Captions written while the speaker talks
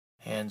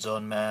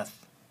Hands-on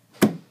math.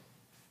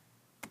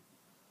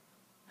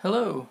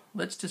 Hello,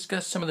 let's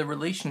discuss some of the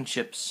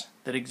relationships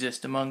that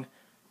exist among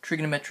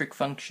trigonometric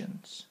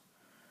functions.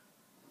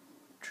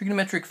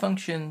 Trigonometric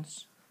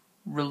functions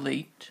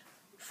relate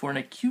for an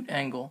acute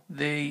angle.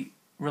 They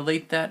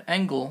relate that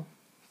angle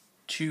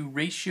to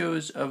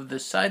ratios of the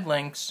side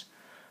lengths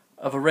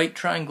of a right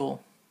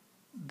triangle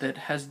that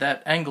has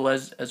that angle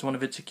as one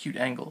of its acute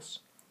angles.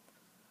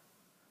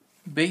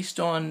 Based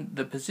on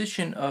the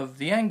position of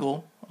the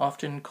angle,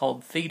 often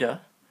called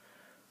theta,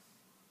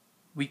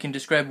 we can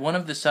describe one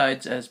of the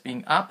sides as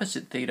being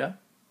opposite theta,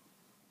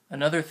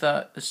 another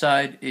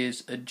side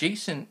is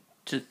adjacent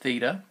to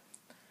theta,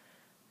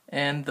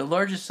 and the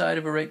largest side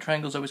of a right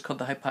triangle is always called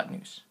the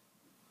hypotenuse.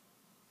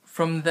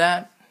 From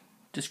that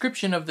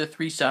description of the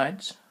three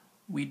sides,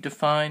 we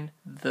define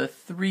the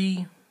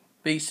three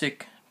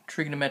basic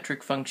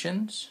trigonometric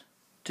functions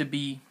to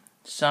be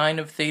sine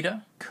of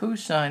theta,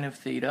 cosine of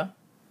theta,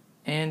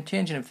 and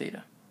tangent of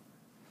theta.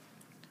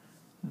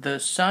 The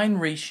sine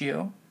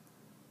ratio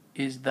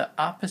is the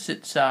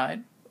opposite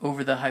side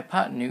over the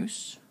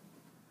hypotenuse.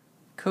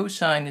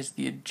 Cosine is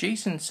the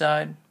adjacent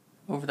side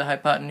over the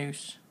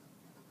hypotenuse.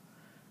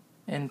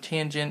 And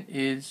tangent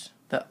is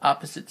the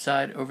opposite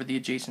side over the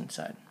adjacent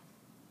side.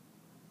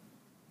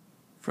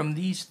 From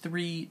these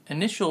three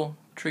initial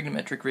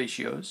trigonometric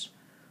ratios,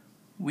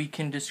 we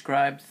can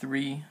describe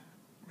three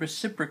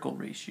reciprocal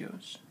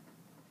ratios.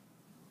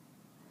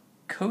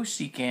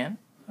 Cosecant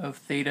of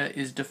theta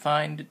is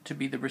defined to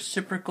be the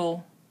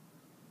reciprocal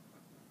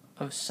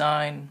of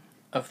sine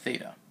of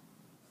theta.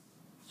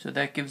 So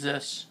that gives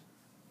us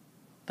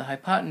the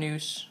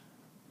hypotenuse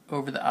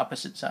over the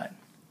opposite side.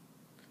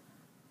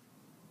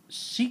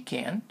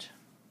 Secant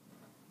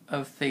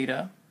of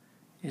theta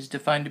is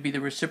defined to be the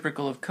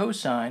reciprocal of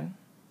cosine,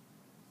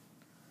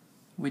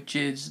 which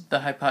is the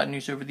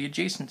hypotenuse over the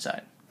adjacent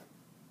side.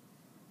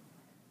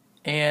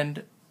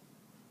 And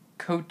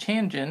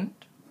cotangent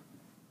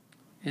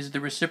is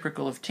the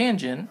reciprocal of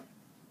tangent,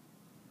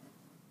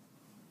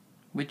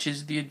 which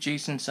is the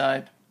adjacent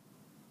side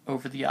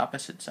over the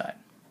opposite side.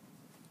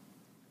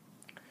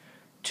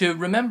 To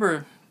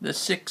remember the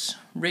six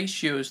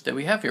ratios that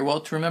we have here,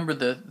 well, to remember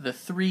the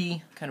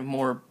three kind of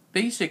more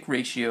basic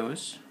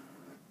ratios,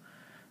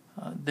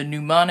 the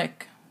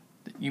mnemonic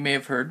that you may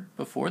have heard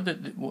before,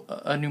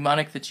 a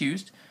mnemonic that's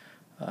used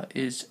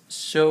is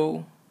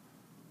SOHCAHTOA,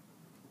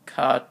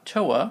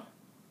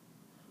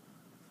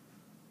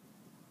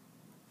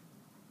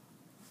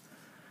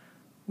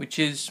 which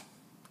is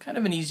kind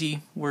of an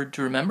easy word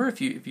to remember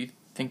if you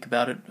think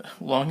about it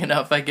long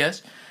enough, I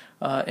guess.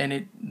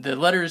 And the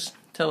letters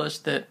tell us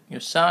that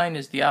sine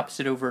is the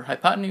opposite over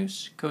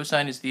hypotenuse,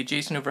 cosine is the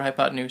adjacent over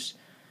hypotenuse,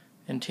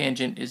 and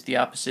tangent is the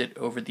opposite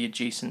over the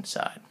adjacent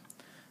side.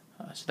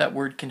 So that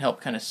word can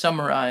help kind of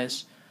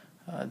summarize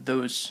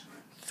those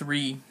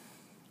three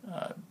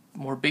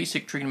more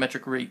basic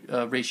trigonometric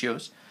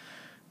ratios.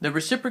 The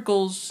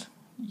reciprocals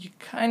you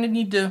kind of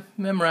need to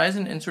memorize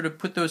and sort of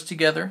put those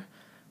together.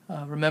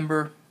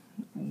 Remember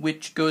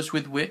which goes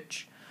with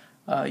which.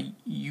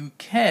 You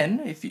can,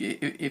 if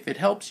it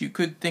helps, you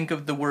could think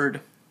of the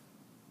word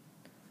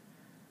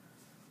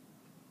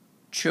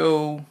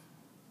cho,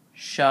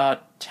 sha,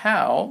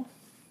 tau.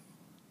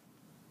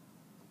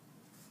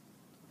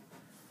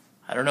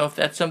 I don't know if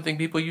that's something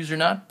people use or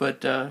not,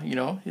 but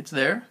it's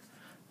there.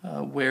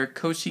 Where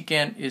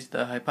cosecant is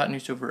the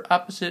hypotenuse over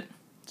opposite,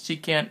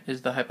 secant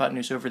is the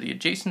hypotenuse over the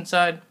adjacent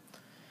side,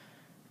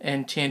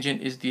 and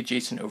tangent is the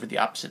adjacent over the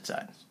opposite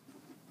side.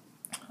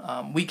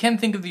 We can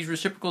think of these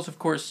reciprocals, of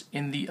course,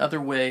 in the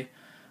other way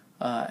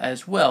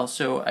as well.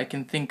 So I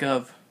can think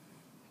of,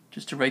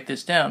 just to write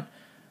this down,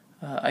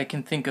 I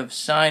can think of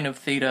sine of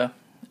theta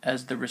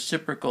as the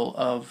reciprocal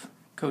of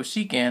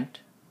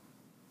cosecant.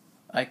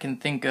 I can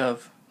think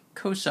of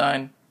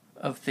cosine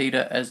of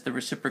theta as the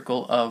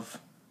reciprocal of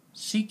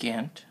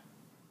secant.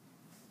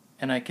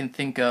 And I can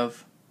think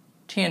of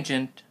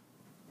tangent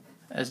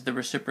as the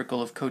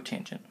reciprocal of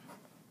cotangent.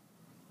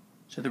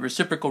 So the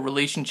reciprocal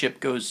relationship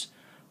goes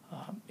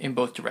in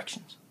both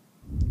directions.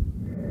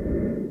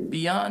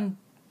 Beyond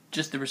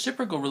just the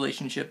reciprocal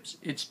relationships,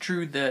 it's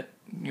true that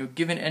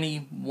given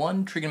any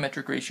one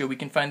trigonometric ratio, we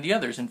can find the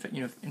others. In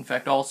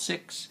fact, all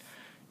six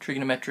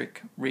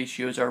trigonometric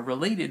ratios are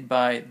related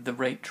by the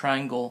right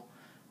triangle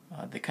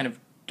that kind of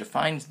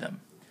defines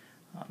them.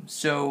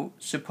 So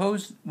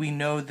suppose we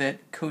know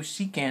that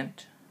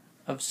cosecant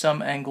of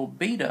some angle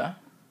beta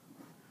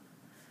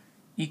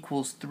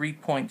equals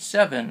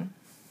 3.7.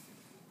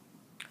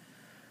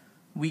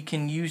 We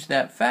can use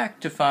that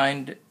fact to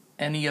find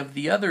any of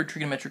the other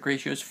trigonometric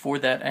ratios for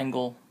that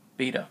angle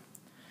beta.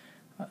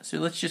 So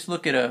let's just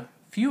look at a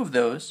few of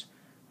those.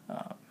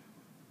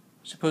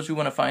 Suppose we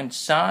want to find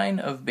sine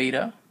of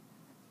beta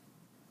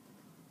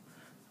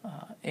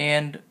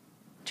and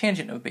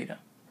tangent of beta.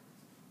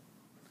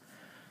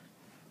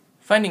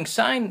 Finding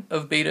sine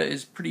of beta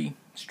is pretty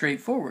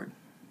straightforward,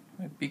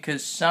 right?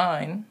 Because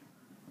sine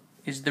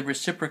is the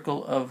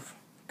reciprocal of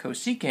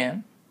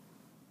cosecant.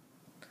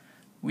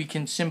 We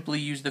can simply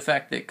use the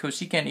fact that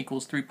cosecant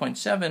equals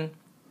 3.7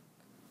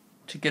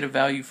 to get a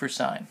value for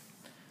sine.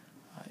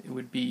 It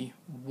would be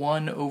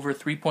 1 over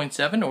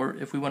 3.7, or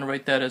if we want to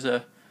write that as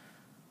a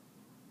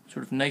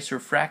sort of nicer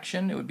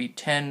fraction, it would be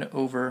 10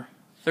 over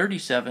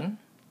 37.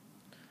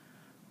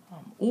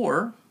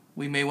 Or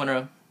we may want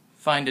to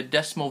find a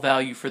decimal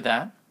value for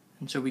that,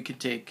 and so we could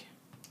take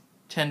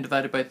 10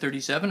 divided by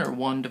 37, or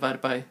 1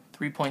 divided by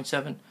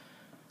 3.7,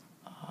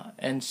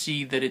 and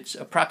see that it's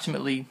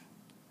approximately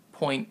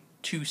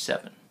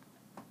 0.27.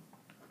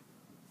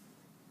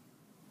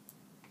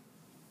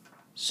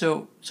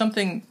 So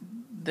something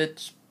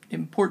that's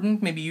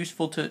important, maybe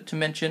useful to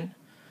mention,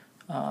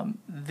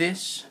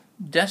 this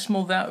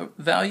decimal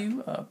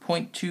value,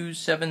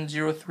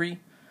 0.2703,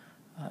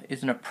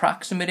 is an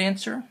approximate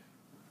answer,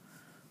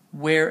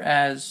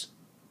 whereas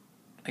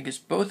I guess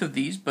both of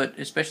these, but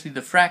especially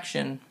the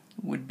fraction,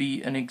 would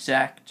be an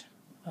exact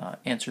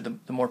answer, the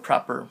more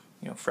proper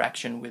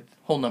fraction with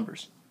whole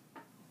numbers.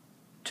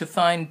 To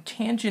find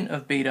tangent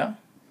of beta,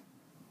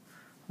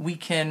 we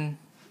can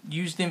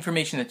use the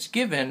information that's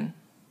given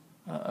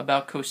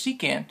about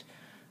cosecant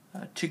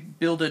to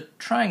build a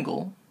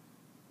triangle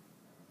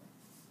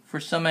for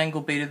some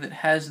angle beta that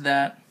has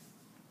that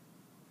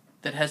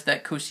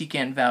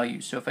cosecant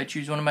value. So if I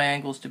choose one of my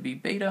angles to be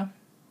beta,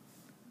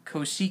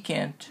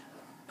 cosecant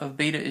of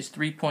beta is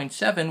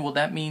 3.7. Well,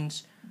 that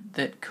means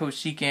that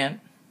cosecant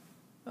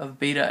of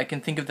beta, I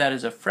can think of that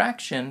as a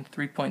fraction,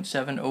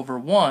 3.7 over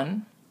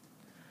 1,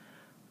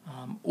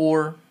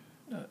 or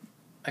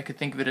I could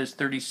think of it as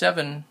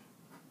 37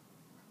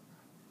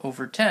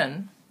 over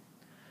 10,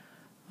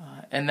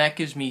 and that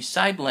gives me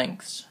side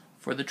lengths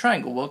for the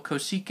triangle. Well,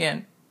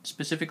 cosecant,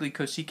 specifically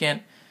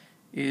cosecant,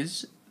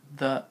 is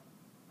the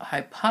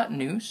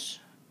hypotenuse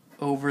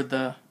over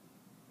the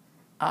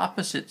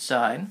opposite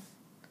side,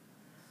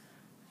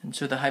 and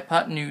so the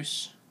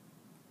hypotenuse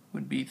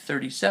would be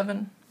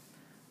 37,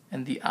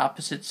 and the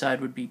opposite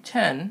side would be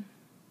 10.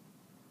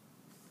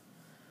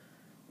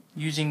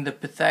 Using the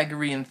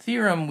Pythagorean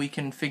theorem, we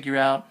can figure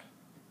out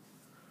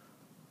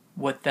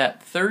what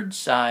that third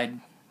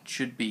side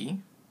should be.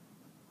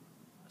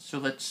 So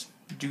let's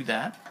do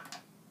that.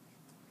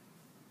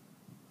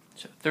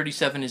 So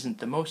 37 isn't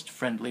the most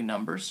friendly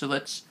number, so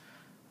let's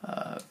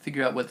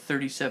figure out what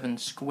 37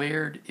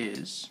 squared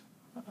is.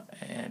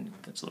 And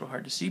that's a little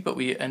hard to see, but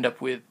we end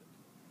up with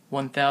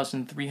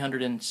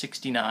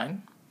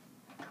 1,369.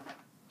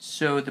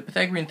 So the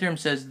Pythagorean theorem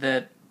says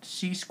that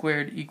c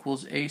squared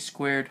equals a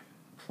squared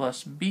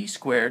plus b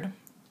squared.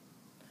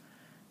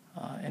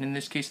 And in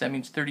this case, that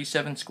means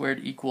 37 squared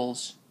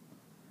equals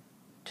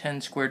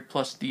 10 squared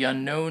plus the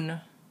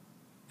unknown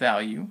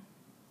value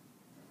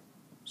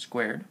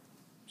squared.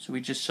 So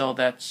we just saw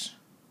that's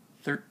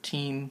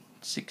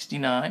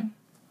 1369.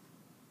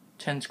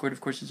 10 squared,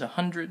 of course, is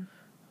 100.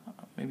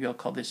 Maybe I'll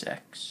call this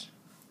x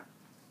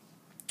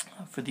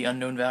for the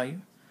unknown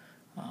value.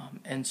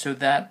 And so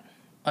that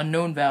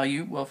unknown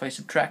value, well, if I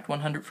subtract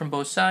 100 from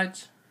both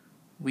sides,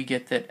 we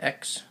get that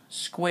x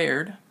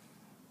squared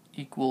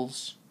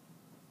equals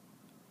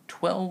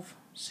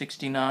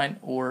 1269,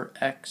 or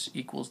x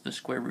equals the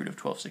square root of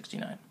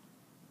 1269.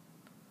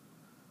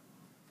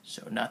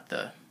 So not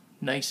the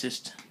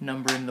nicest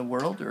number in the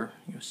world, or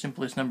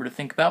simplest number to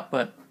think about,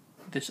 but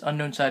this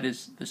unknown side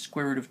is the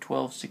square root of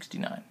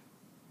 1269.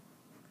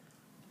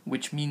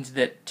 Which means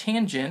that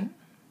tangent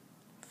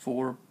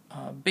for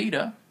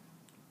beta,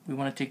 we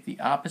want to take the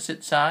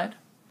opposite side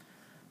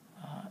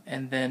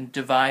and then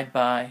divide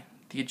by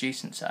the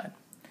adjacent side.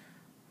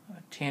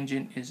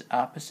 Tangent is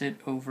opposite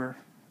over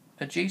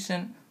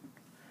adjacent,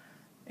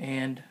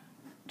 and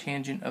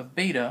tangent of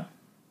beta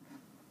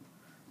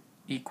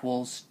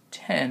equals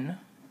 10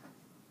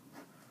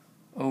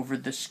 over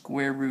the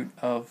square root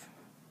of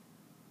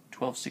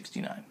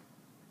 1269.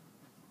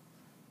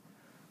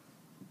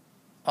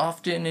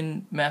 Often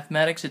in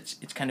mathematics,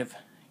 it's kind of,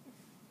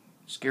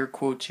 scare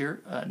quotes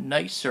here,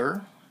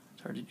 nicer,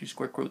 it's hard to do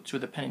square quotes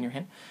with a pen in your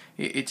hand,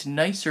 it's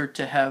nicer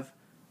to have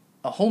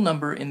a whole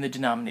number in the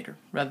denominator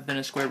rather than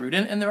a square root.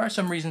 And there are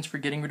some reasons for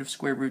getting rid of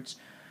square roots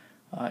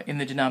in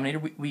the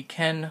denominator. We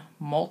can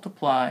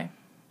multiply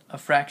a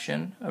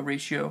fraction, a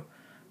ratio,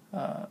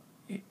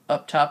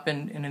 up top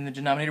and in the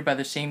denominator by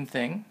the same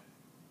thing.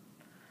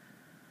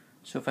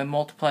 So if I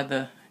multiply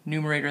the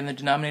numerator and the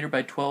denominator by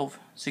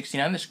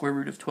 1269, the square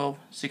root of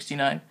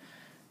 1269,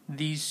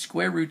 these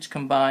square roots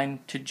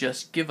combine to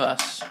just give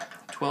us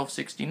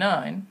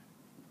 1269.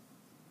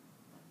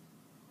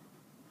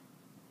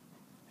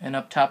 And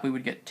up top we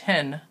would get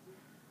 10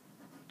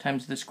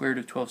 times the square root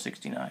of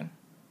 1269.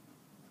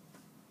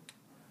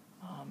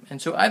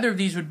 And so either of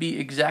these would be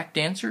exact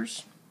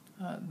answers.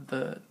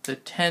 The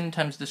 10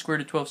 times the square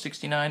root of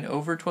 1269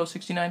 over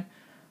 1269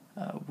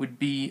 would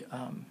be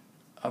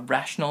a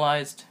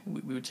rationalized,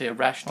 we would say a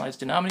rationalized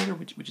denominator,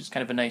 which is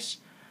kind of a nice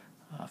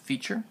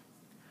feature.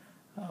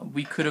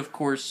 We could, of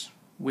course,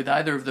 with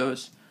either of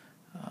those,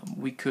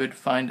 we could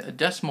find a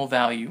decimal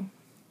value.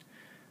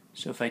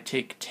 So if I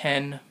take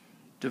 10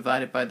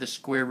 divided by the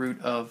square root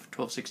of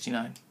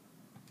 1269,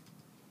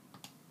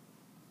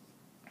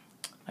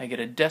 I get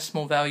a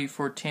decimal value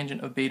for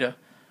tangent of beta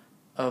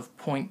of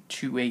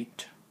 0.28,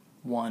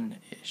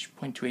 0.1-ish,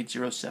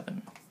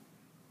 0.2807.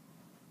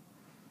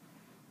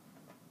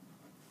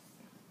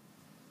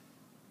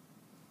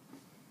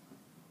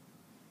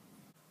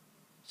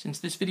 Since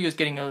this video is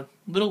getting a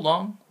little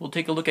long, we'll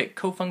take a look at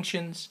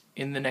cofunctions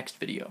in the next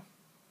video.